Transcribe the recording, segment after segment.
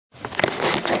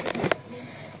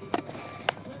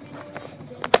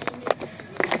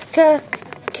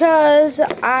Cause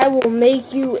I will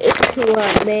make you into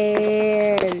a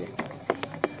man.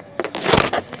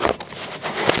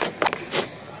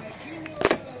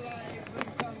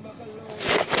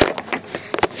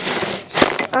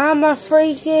 I'm a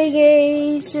freaking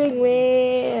Asian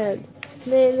man.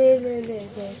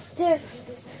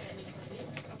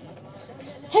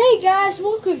 Hey guys,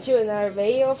 welcome to another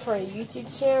video for a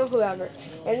YouTube channel, whoever.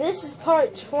 And this is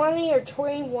part 20 or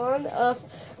 21 of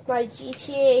my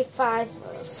GTA 5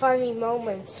 funny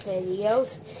moments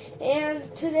videos. And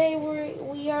today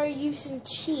we are using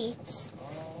cheats.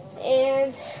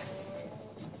 And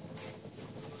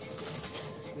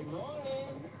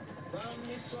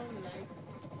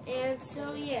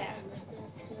so yeah.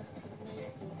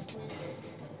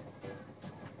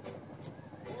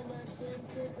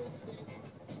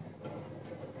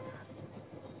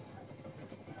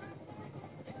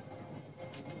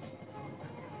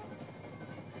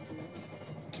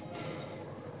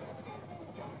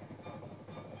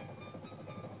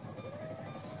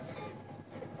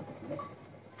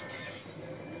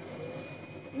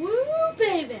 Woo,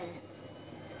 baby!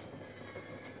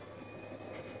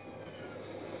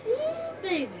 Woo,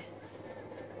 baby!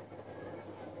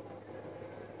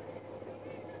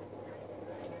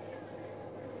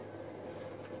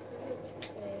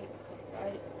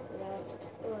 Right, left,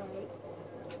 right,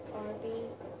 RB,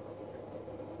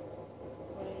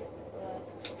 right,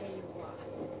 left, A, Y.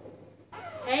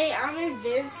 Hey, I'm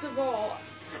invincible!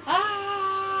 Ah!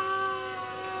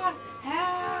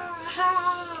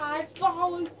 I've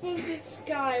fallen from the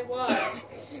sky, what?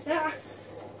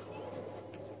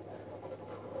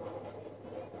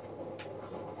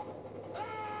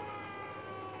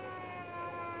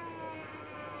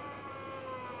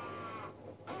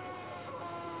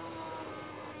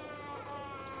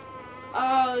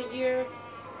 Oh,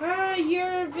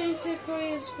 you're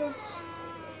basically supposed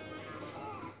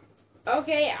to...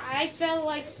 Okay, I felt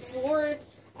like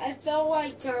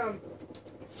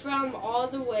from all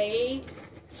the way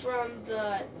from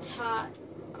the top,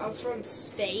 from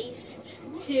space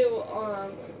to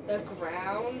the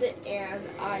ground, and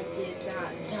I did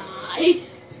not die.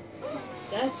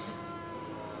 That's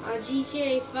on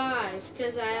GTA 5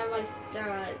 because I have like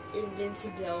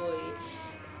invincibility.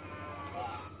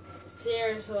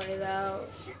 Seriously though.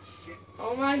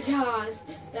 Oh my gosh,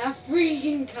 that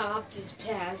freaking cop just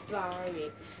passed by me.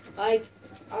 Like,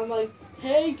 I'm like,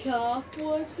 hey cop,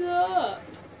 what's up?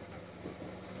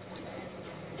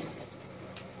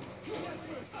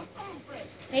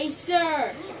 Hey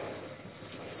sir,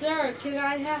 can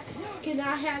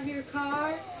I have your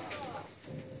car?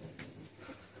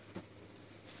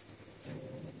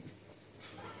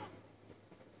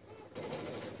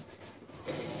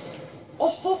 Oh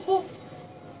ho ho.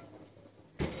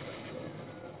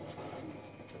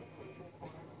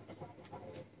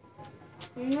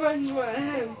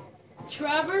 Run.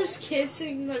 Trevor's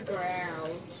kissing the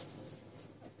ground.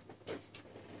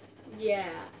 Yeah.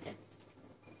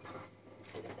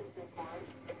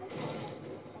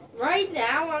 Right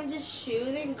now I'm just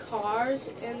shooting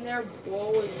cars and they're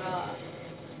blowing up.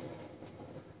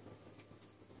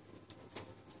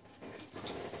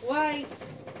 Like,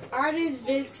 I'm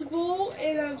invincible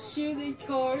and I'm shooting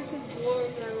cars and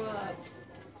blowing them up.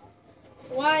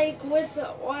 Like with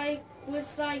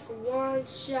one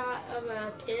shot of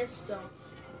a pistol,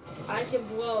 I can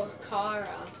blow a car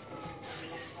up.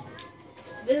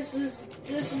 This is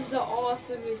the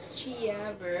awesomest cheat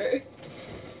ever.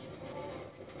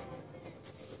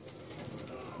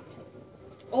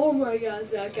 Oh my gosh,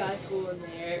 that guy flew in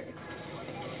there.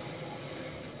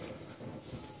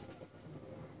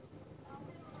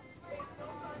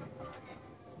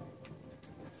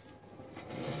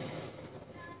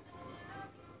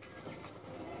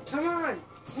 Come on,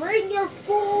 bring your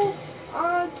full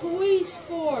police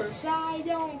force. I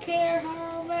don't care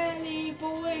how many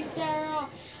police there are.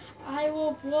 I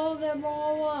will blow them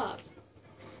all up.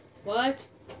 What?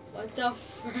 What the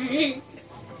freak?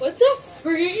 What the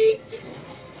freak?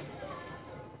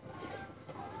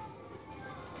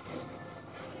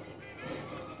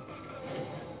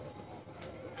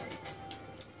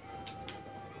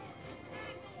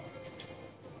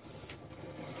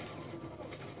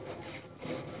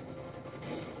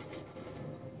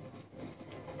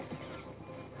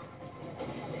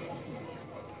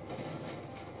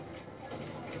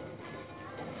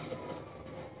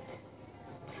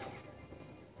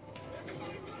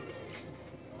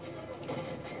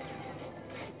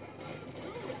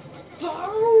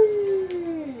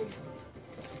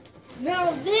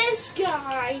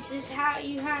 This is how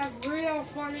you have real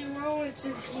funny moments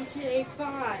in GTA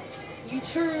 5. You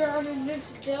turn on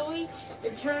invincibility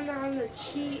and turn on the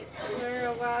cheat where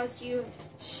it allows you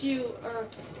to shoot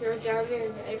your gun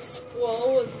and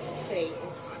explode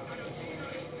things.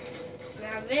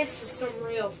 Now this is some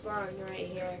real fun right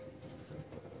here.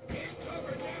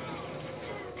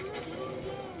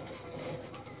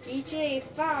 GTA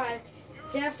 5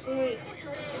 definitely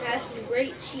has some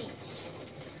great cheats.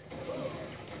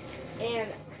 And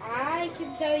I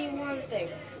can tell you one thing.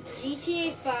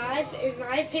 GTA 5, in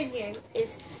my opinion,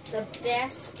 is the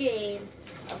best game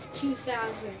of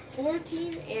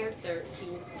 2014 and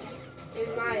 13.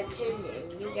 In my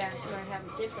opinion. You guys might have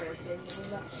a different opinion,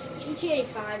 but GTA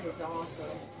 5 is awesome.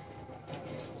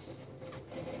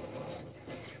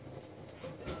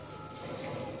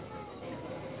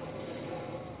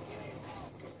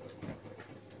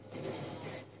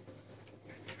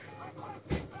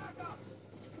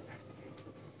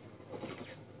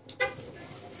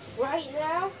 Right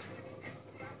now,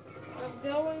 I'm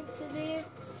going to do.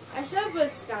 I should put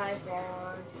Skyfall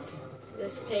on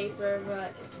this paper,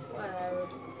 but whatever.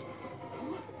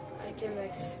 I can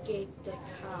escape the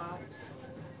cops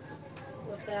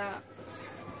without.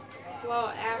 Well,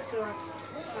 after I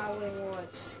probably will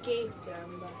escape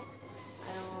them, but I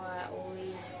will at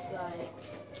least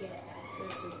like get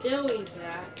invincibility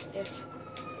back if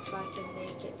I can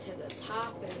make it to the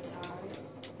top in time.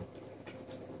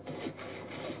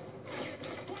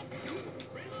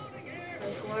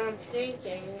 What I'm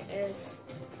thinking is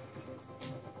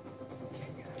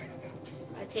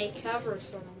I take cover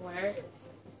somewhere.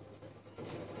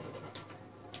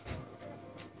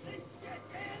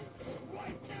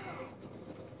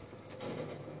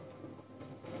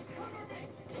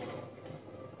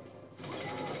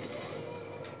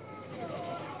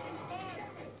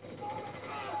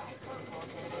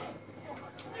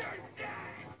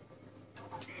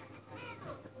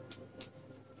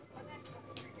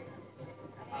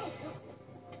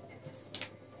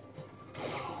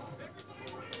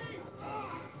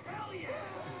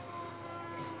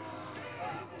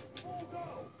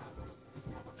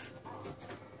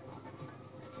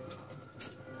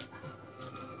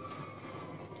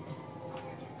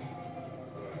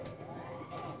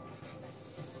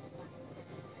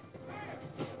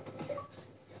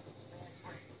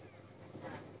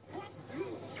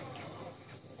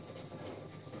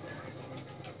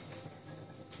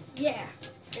 Yeah,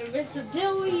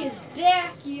 invincibility is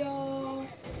back, y'all.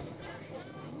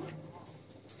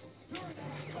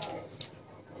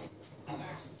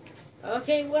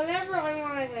 Okay, whenever I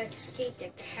want to escape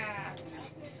the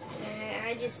cops,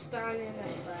 I just spawn in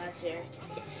a buzzard.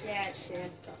 It's that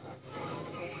simple.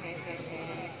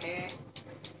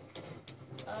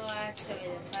 Oh, actually,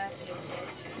 the buzzard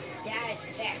is that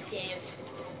effective,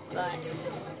 but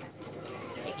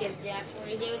it can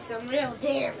definitely do some real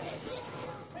damage.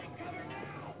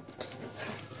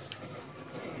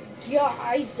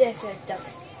 Guys, this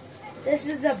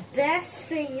is the best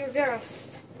thing you're gonna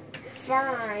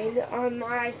find on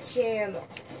my channel.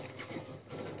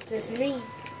 Just me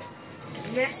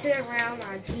messing around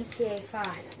on GTA 5.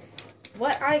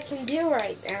 What I can do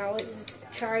right now is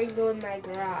try and go in my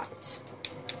garage.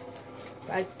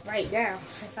 Like right now,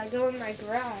 if I go in my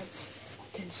garage,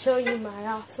 I can show you my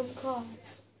awesome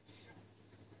cars.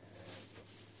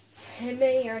 And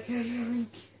maybe I can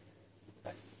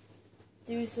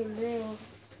do some real.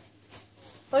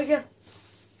 Okay.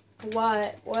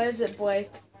 What? What is it,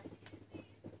 Blake?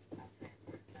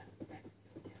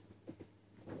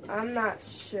 I'm not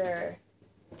sure.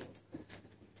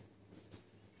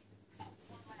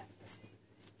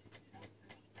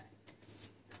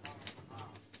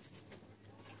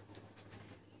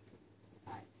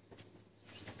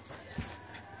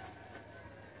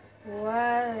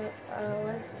 What?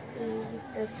 Let's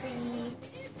eat the feed.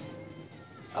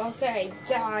 Okay,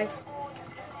 guys.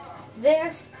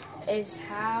 This is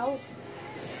how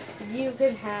you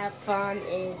can have fun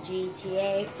in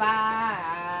GTA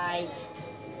 5.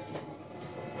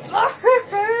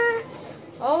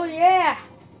 Oh yeah!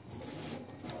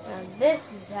 Now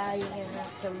this is how you can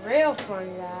have some real fun,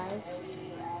 guys.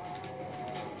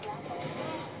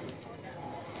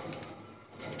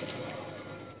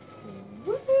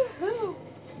 Woohoo!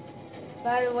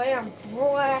 By the way, I'm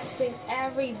blasting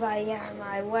everybody out of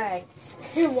my way.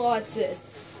 Watch this.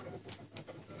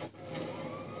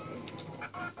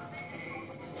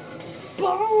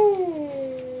 Boom!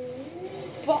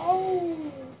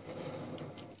 Boom!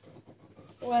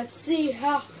 Let's see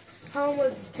how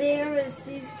much damage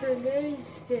these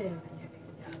grenades do.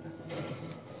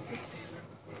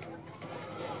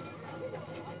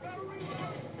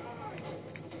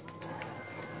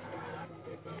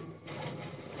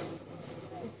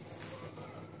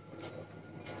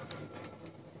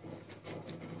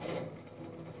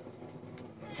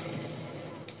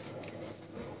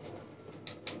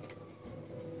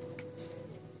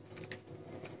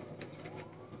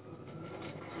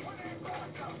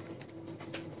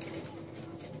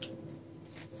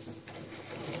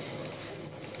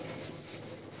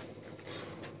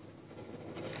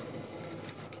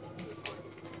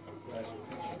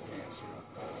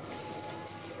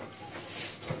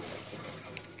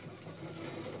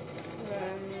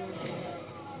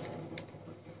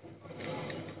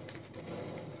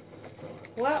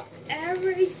 Well,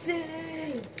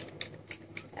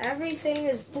 everything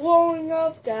is blowing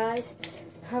up, guys.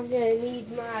 I'm gonna need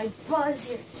my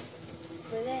buzzer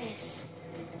for this.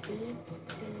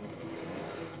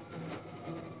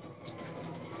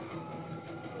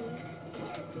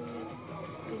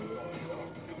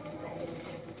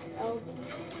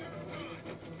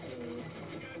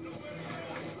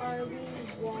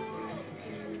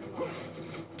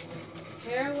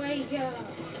 Here we go.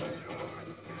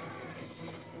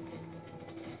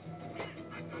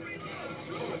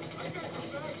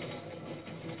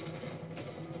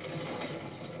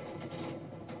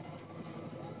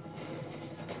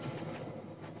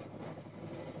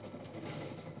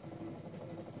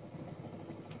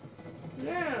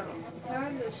 Now,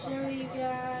 time to show you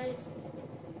guys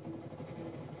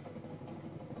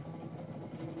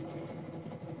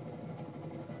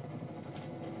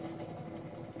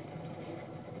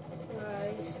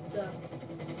my stuff.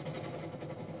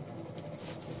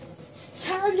 It's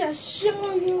time to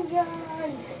show you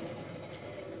guys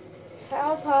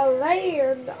how to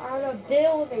land on a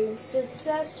building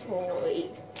successfully.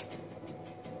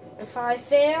 If I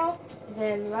fail,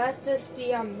 then let this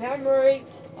be a memory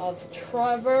of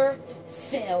Trevor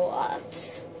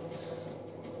Phillips.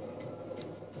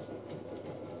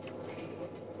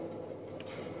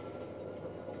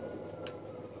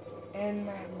 In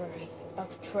memory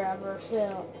of Trevor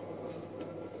Phillips.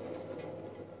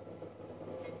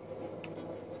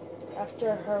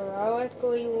 After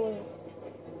heroically winning.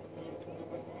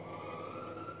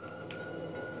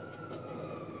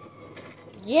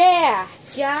 Yeah,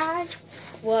 guys.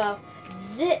 Well,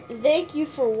 thank you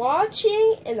for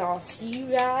watching, and I'll see you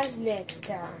guys next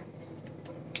time.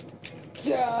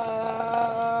 Goodbye.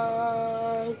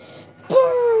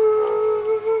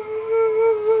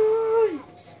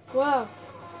 Well,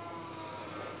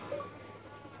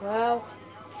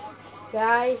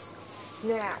 guys,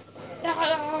 now.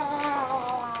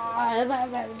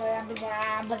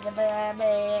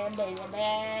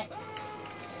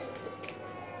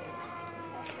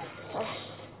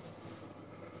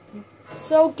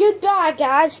 So goodbye,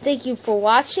 guys. Thank you for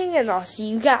watching, and I'll see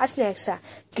you guys next time.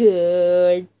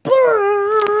 Goodbye.